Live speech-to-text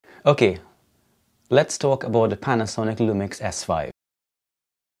Okay, let's talk about the Panasonic Lumix S5.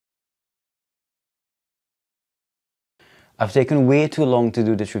 I've taken way too long to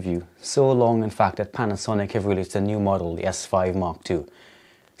do this review, so long in fact that Panasonic have released a new model, the S5 Mark II.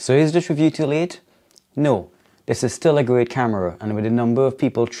 So is this review too late? No, this is still a great camera, and with the number of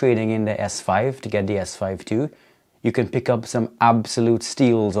people trading in the S5 to get the S5 you can pick up some absolute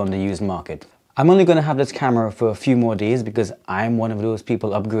steals on the used market. I'm only going to have this camera for a few more days because I'm one of those people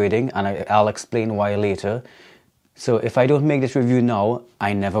upgrading, and I'll explain why later. So if I don't make this review now,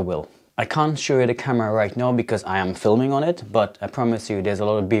 I never will. I can't show you the camera right now because I am filming on it, but I promise you there's a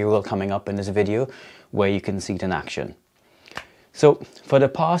lot of B-roll coming up in this video where you can see it in action. So for the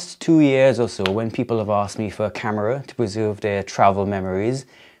past 2 years or so, when people have asked me for a camera to preserve their travel memories,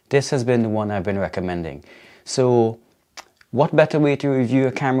 this has been the one I've been recommending. So what better way to review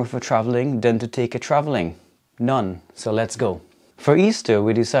a camera for traveling than to take it traveling? None, so let's go. For Easter,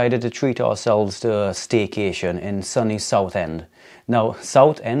 we decided to treat ourselves to a staycation in sunny Southend. Now,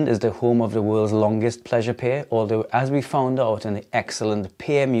 Southend is the home of the world's longest pleasure pier, although as we found out in the excellent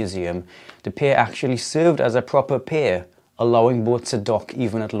pier museum, the pier actually served as a proper pier, allowing boats to dock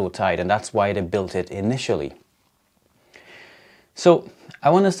even at low tide, and that's why they built it initially. So, I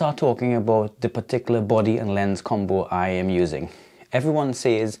want to start talking about the particular body and lens combo I am using. Everyone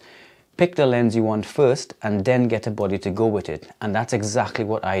says, pick the lens you want first and then get a body to go with it, and that's exactly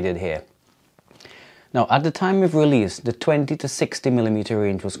what I did here. Now, at the time of release, the 20 to 60mm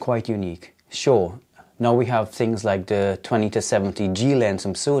range was quite unique. Sure, now we have things like the 20 to 70G lens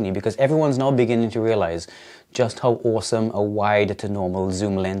from Sony because everyone's now beginning to realize just how awesome a wide to normal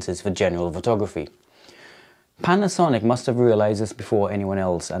zoom lens is for general photography. Panasonic must have realized this before anyone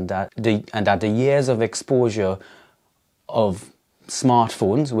else, and that the years of exposure of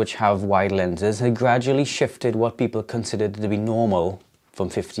smartphones which have wide lenses had gradually shifted what people considered to be normal from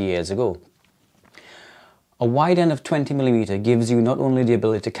 50 years ago. A wide end of 20mm gives you not only the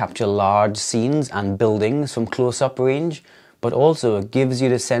ability to capture large scenes and buildings from close-up range, but also gives you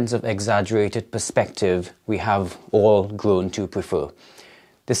the sense of exaggerated perspective we have all grown to prefer.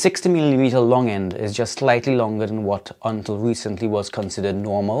 The 60mm long end is just slightly longer than what until recently was considered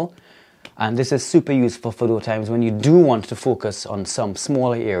normal, and this is super useful for those times when you do want to focus on some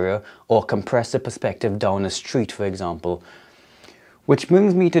smaller area or compress the perspective down a street, for example. Which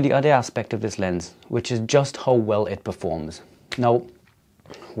brings me to the other aspect of this lens, which is just how well it performs. Now,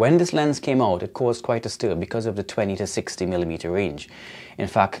 when this lens came out, it caused quite a stir because of the 20 to 60mm range. In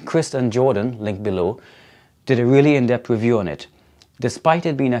fact, Chris and Jordan, linked below, did a really in-depth review on it. Despite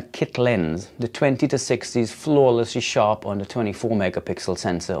it being a kit lens, the 20 to 60 is flawlessly sharp on the 24MP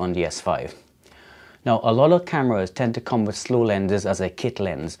sensor on the S5. Now, a lot of cameras tend to come with slow lenses as a kit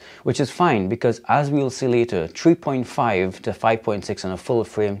lens, which is fine because, as we'll see later, 3.5 to 5.6 on a full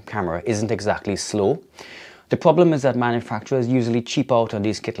frame camera isn't exactly slow. The problem is that manufacturers usually cheap out on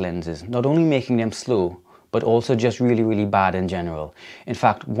these kit lenses, not only making them slow, but also just really bad in general. In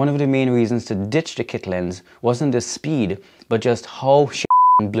fact, one of the main reasons to ditch the kit lens wasn't the speed, but just how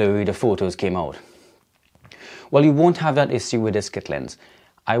blurry the photos came out. Well, you won't have that issue with this kit lens.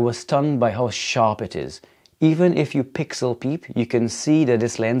 I was stunned by how sharp it is. Even if you pixel peep, you can see that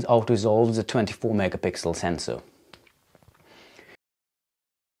this lens out-resolves the 24MP sensor.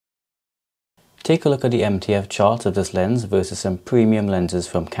 Take a look at the MTF charts of this lens versus some premium lenses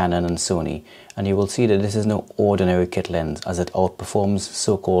from Canon and Sony, and you will see that this is no ordinary kit lens as it outperforms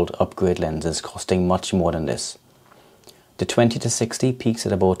so-called upgrade lenses costing much more than this. The 20 to 60 peaks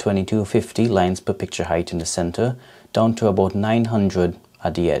at about 2250 lines per picture height in the center, down to about 900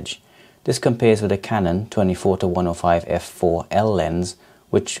 at the edge. This compares with the Canon 24 to 105 f4L lens,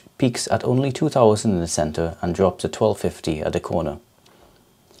 which peaks at only 2000 in the center and drops to 1250 at the corner.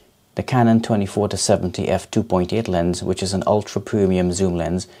 The Canon 24 to 70 f2.8 lens, which is an ultra premium zoom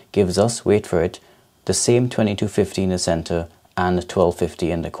lens, gives us, wait for it, the same 2250 in the center and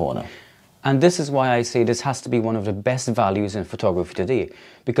 1250 in the corner. And this is why I say this has to be one of the best values in photography today,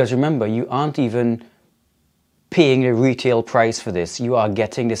 because remember, you aren't even paying the retail price for this. You are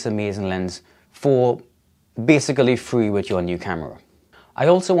getting this amazing lens for basically free with your new camera. I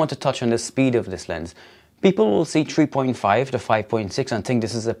also want to touch on the speed of this lens. People will see 3.5 to 5.6 and think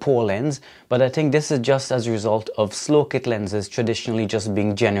this is a poor lens, but I think this is just as a result of slow kit lenses traditionally just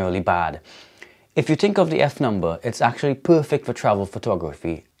being generally bad. If you think of the f number, it's actually perfect for travel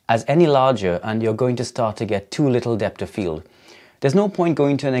photography, as any larger and you're going to start to get too little depth of field. There's no point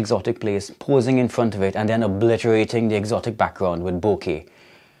going to an exotic place, posing in front of it and then obliterating the exotic background with bokeh.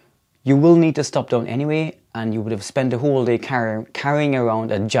 You will need to stop down anyway, and you would have spent the whole day carrying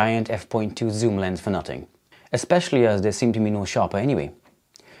around a giant f.2 zoom lens for nothing, especially as they seem to be no sharper anyway.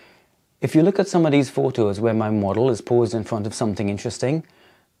 If you look at some of these photos where my model is posed in front of something interesting,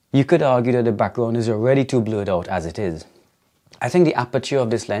 you could argue that the background is already too blurred out as it is. I think the aperture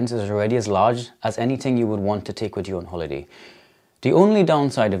of this lens is already as large as anything you would want to take with you on holiday. The only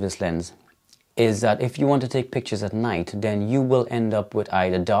downside of this lens is that if you want to take pictures at night, then you will end up with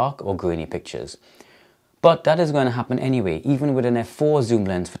either dark or grainy pictures. But that is going to happen anyway, even with an f4 zoom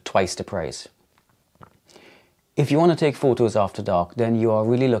lens for twice the price. If you want to take photos after dark, then you are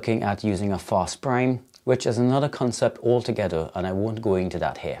really looking at using a fast prime, which is another concept altogether, and I won't go into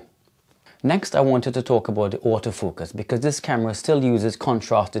that here. Next, I wanted to talk about the autofocus, because this camera still uses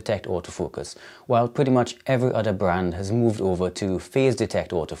contrast detect autofocus, while pretty much every other brand has moved over to phase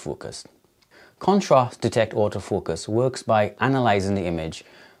detect autofocus. Contrast detect autofocus works by analyzing the image,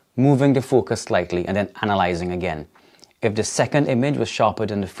 moving the focus slightly, and then analyzing again. If the second image was sharper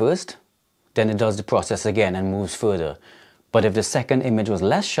than the first, then it does the process again and moves further. But if the second image was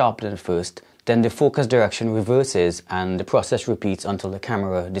less sharp than the first, then the focus direction reverses and the process repeats until the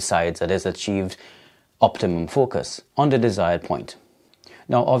camera decides that it's achieved optimum focus on the desired point.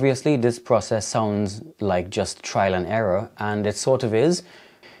 Now obviously this process sounds like just trial and error, and it sort of is,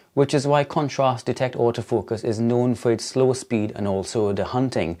 which is why contrast detect autofocus is known for its slow speed and also the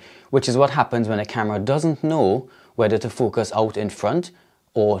hunting, which is what happens when a camera doesn't know whether to focus out in front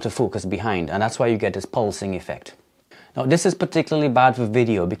or to focus behind, and that's why you get this pulsing effect. Now this is particularly bad for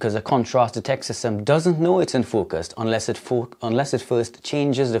video because a contrast detect system doesn't know it's in focus unless it first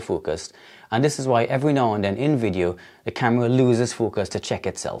changes the focus, and this is why every now and then in video the camera loses focus to check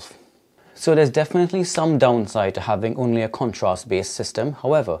itself. So there's definitely some downside to having only a contrast based system.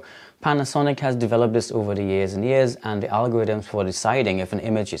 However, Panasonic has developed this over the years and years, and the algorithms for deciding if an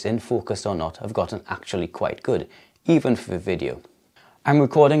image is in focus or not have gotten actually quite good, even for video. I'm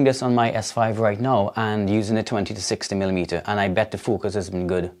recording this on my S5 right now and using a 20 to 60mm, and I bet the focus has been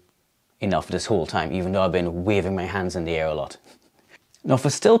good enough this whole time, even though I've been waving my hands in the air a lot. Now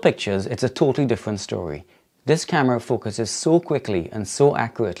for still pictures, it's a totally different story. This camera focuses so quickly and so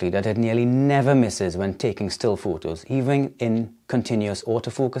accurately that it nearly never misses when taking still photos, even in continuous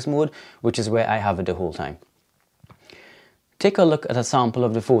autofocus mode, which is where I have it the whole time. Take a look at a sample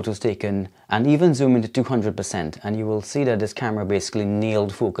of the photos taken and even zoom into 200% and you will see that this camera basically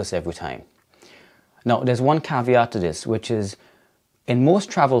nailed focus every time. Now there's one caveat to this, which is in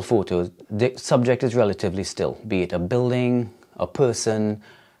most travel photos the subject is relatively still, be it a building, a person,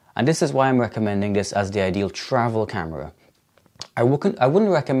 and this is why I'm recommending this as the ideal travel camera. I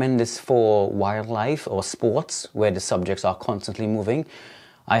wouldn't recommend this for wildlife or sports where the subjects are constantly moving.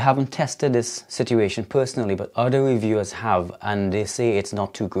 I haven't tested this situation personally, but other reviewers have, and they say it's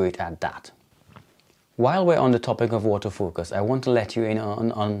not too great at that. While we're on the topic of autofocus, I want to let you in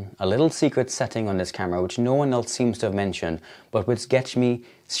on a little secret setting on this camera which no one else seems to have mentioned, but which gets me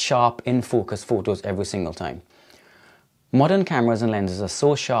sharp in focus photos every single time. Modern cameras and lenses are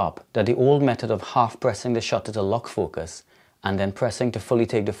so sharp that the old method of half pressing the shutter to lock focus and then pressing to fully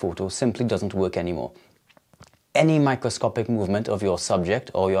take the photo simply doesn't work anymore. Any microscopic movement of your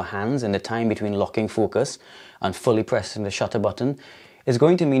subject or your hands in the time between locking focus and fully pressing the shutter button is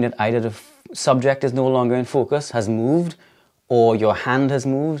going to mean that either the subject is no longer in focus, has moved, or your hand has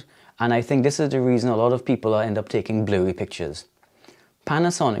moved, and I think this is the reason a lot of people end up taking blurry pictures.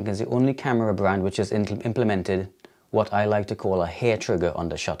 Panasonic is the only camera brand which has implemented what I like to call a hair trigger on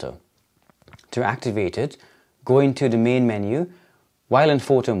the shutter. To activate it, go into the main menu. While in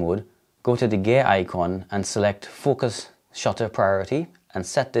photo mode, go to the gear icon and select Focus Shutter Priority and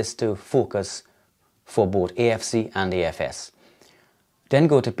set this to focus for both AFC and AFS. Then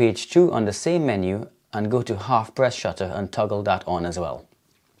go to page 2 on the same menu and go to half press shutter and toggle that on as well.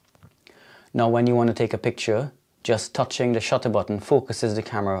 Now when you want to take a picture, just touching the shutter button focuses the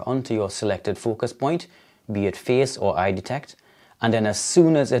camera onto your selected focus point, be it face or eye detect, and then as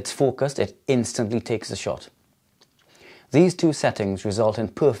soon as it's focused, it instantly takes the shot. These two settings result in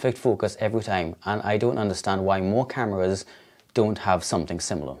perfect focus every time, and I don't understand why more cameras don't have something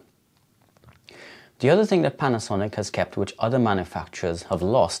similar. The other thing that Panasonic has kept which other manufacturers have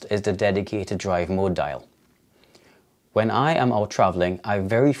lost is the dedicated drive mode dial. When I am out traveling, I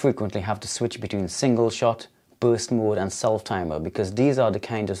very frequently have to switch between single shot, burst mode and self timer because these are the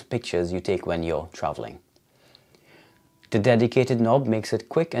kind of pictures you take when you're traveling. The dedicated knob makes it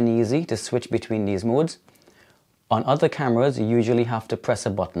quick and easy to switch between these modes. On other cameras, you usually have to press a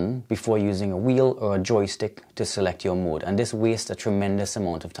button before using a wheel or a joystick to select your mode, and this wastes a tremendous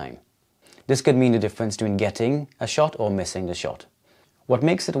amount of time. This could mean the difference between getting a shot or missing the shot. What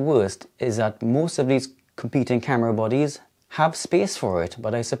makes it worse is that most of these competing camera bodies have space for it,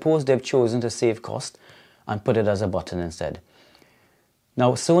 but I suppose they've chosen to save cost and put it as a button instead.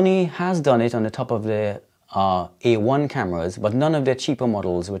 Now Sony has done it on the top of their A1 cameras, but none of their cheaper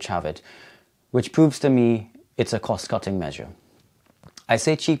models which have it, which proves to me it's a cost-cutting measure. I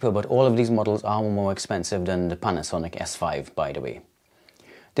say cheaper, but all of these models are more expensive than the Panasonic S5, by the way.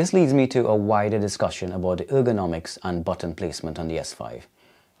 This leads me to a wider discussion about the ergonomics and button placement on the S5.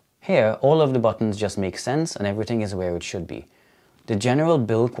 Here, all of the buttons just make sense and everything is where it should be. The general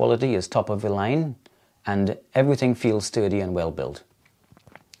build quality is top of the line and everything feels sturdy and well built.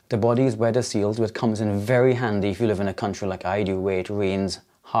 The body is weather sealed, which comes in very handy if you live in a country like I do where it rains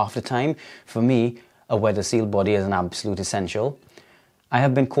half the time. For me, a weather sealed body is an absolute essential. I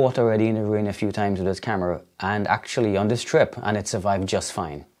have been caught already in the rain a few times with this camera and actually on this trip, and it survived just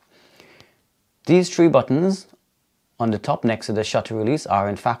fine. These three buttons on the top next to the shutter release are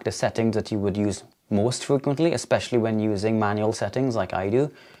in fact the settings that you would use most frequently, especially when using manual settings like I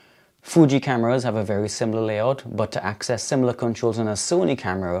do. Fuji cameras have a very similar layout, but to access similar controls on a Sony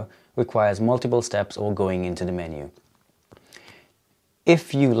camera requires multiple steps or going into the menu.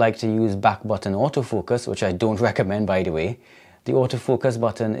 If you like to use back button autofocus, which I don't recommend by the way, the autofocus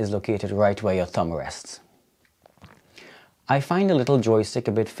button is located right where your thumb rests. I find the little joystick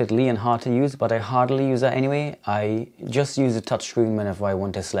a bit fiddly and hard to use, but I hardly use that anyway. I just use the touchscreen whenever I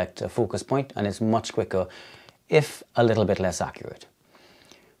want to select a focus point, and it's much quicker, if a little bit less accurate.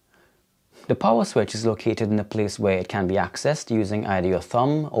 The power switch is located in a place where it can be accessed using either your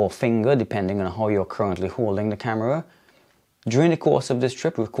thumb or finger, depending on how you're currently holding the camera. During the course of this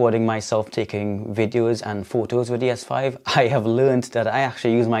trip, recording myself taking videos and photos with the S5, I have learned that I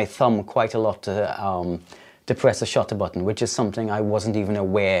actually use my thumb quite a lot to press the shutter button, which is something I wasn't even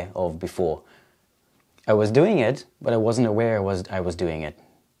aware of before. I was doing it, but I wasn't aware I was doing it.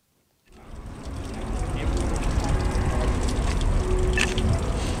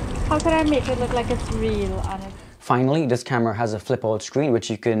 How can I make it look like it's real on it? Finally, this camera has a flip-out screen which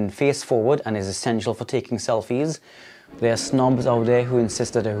you can face forward and is essential for taking selfies. There are snobs out there who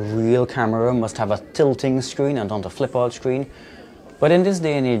insist that a real camera must have a tilting screen and not a flip-out screen. But in this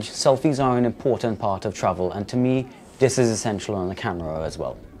day and age, selfies are an important part of travel, and to me, this is essential on a camera as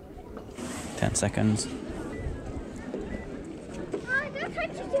well. 10 seconds.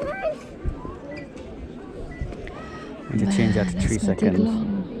 I need to change that to 3 seconds.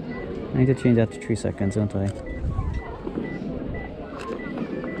 I need to change that to 3 seconds, don't I?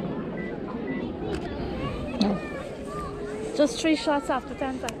 Just 3 shots after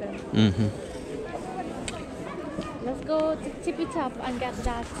 10 seconds. Mm-hmm. Let's go to tippy top and get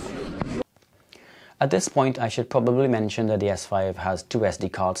that. At this point, I should probably mention that the S5 has 2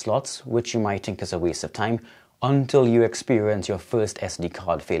 SD card slots, which you might think is a waste of time until you experience your first SD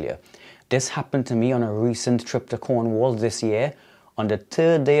card failure. This happened to me on a recent trip to Cornwall this year, on the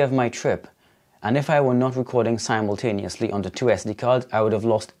 3rd day of my trip, and if I were not recording simultaneously on the 2 SD cards, I would have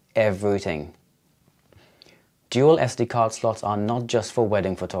lost everything. Dual SD card slots are not just for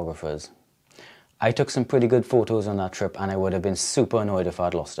wedding photographers. I took some pretty good photos on that trip and I would have been super annoyed if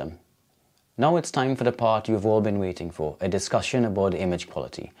I'd lost them. Now it's time for the part you've all been waiting for, a discussion about the image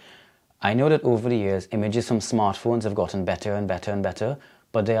quality. I know that over the years, images from smartphones have gotten better and better and better,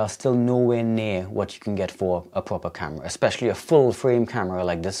 but they are still nowhere near what you can get for a proper camera, especially a full frame camera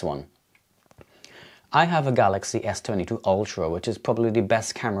like this one. I have a Galaxy S22 Ultra, which is probably the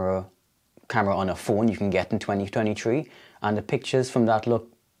best camera on a phone you can get in 2023, and the pictures from that look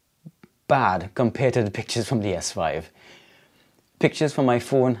bad compared to the pictures from the S5. Pictures from my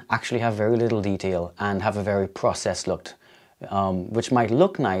phone actually have very little detail and have a very processed look, which might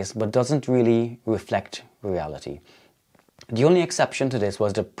look nice but doesn't really reflect reality. The only exception to this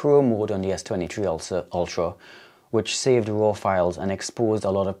was the Pro mode on the S23 Ultra, which saved raw files and exposed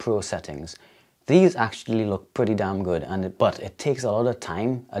a lot of Pro settings. These actually look pretty damn good, but it takes a lot of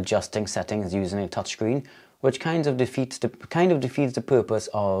time adjusting settings using a touchscreen, which kind of defeats the purpose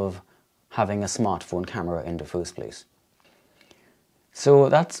of having a smartphone camera in the first place. So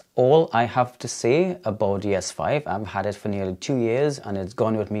that's all I have to say about the S5. I've had it for nearly 2 years and it's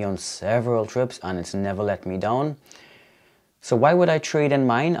gone with me on several trips and it's never let me down. So why would I trade in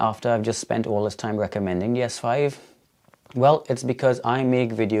mine after I've just spent all this time recommending the S5? Well, it's because I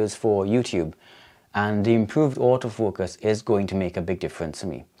make videos for YouTube and the improved autofocus is going to make a big difference to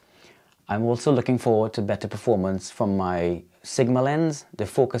me. I'm also looking forward to better performance from my Sigma lens. The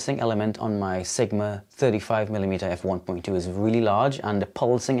focusing element on my Sigma 35mm f1.2 is really large and the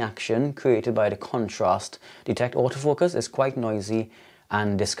pulsing action created by the contrast detect autofocus is quite noisy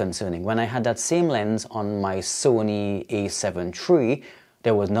and disconcerting. When I had that same lens on my Sony a7 III,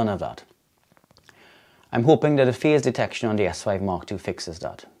 there was none of that. I'm hoping that the phase detection on the S5 Mark II fixes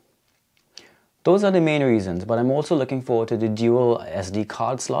that. Those are the main reasons, but I'm also looking forward to the dual SD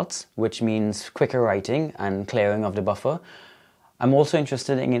card slots, which means quicker writing and clearing of the buffer. I'm also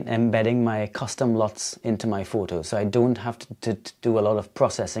interested in embedding my custom LUTs into my photos, so I don't have to do a lot of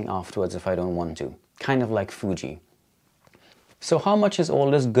processing afterwards if I don't want to. Kind of like Fuji. So how much is all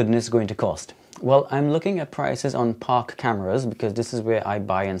this goodness going to cost? Well, I'm looking at prices on Park Cameras because this is where I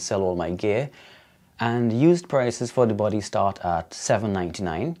buy and sell all my gear. And used prices for the body start at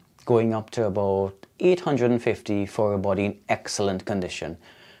 $799, going up to about $850 for a body in excellent condition.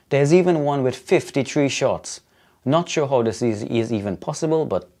 There's even one with 53 shots. Not sure how this is even possible,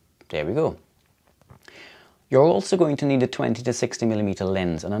 but there we go. You're also going to need a 20 to 60mm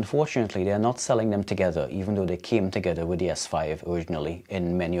lens, and unfortunately they're not selling them together, even though they came together with the S5 originally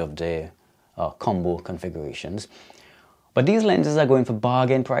in many of the combo configurations. But these lenses are going for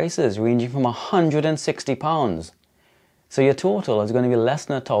bargain prices, ranging from £160. So your total is going to be less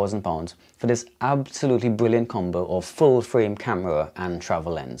than £1,000 for this absolutely brilliant combo of full frame camera and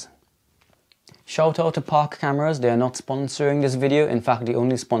travel lens. Shout out to Park Cameras, they are not sponsoring this video. In fact, the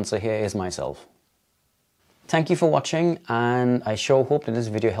only sponsor here is myself. Thank you for watching, and I sure hope that this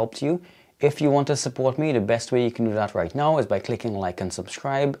video helped you. If you want to support me, the best way you can do that right now is by clicking like and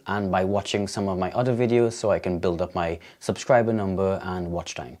subscribe, and by watching some of my other videos so I can build up my subscriber number and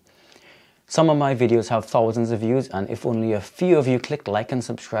watch time. Some of my videos have thousands of views, and if only a few of you clicked like and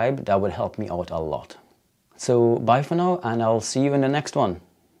subscribe, that would help me out a lot. So bye for now, and I'll see you in the next one.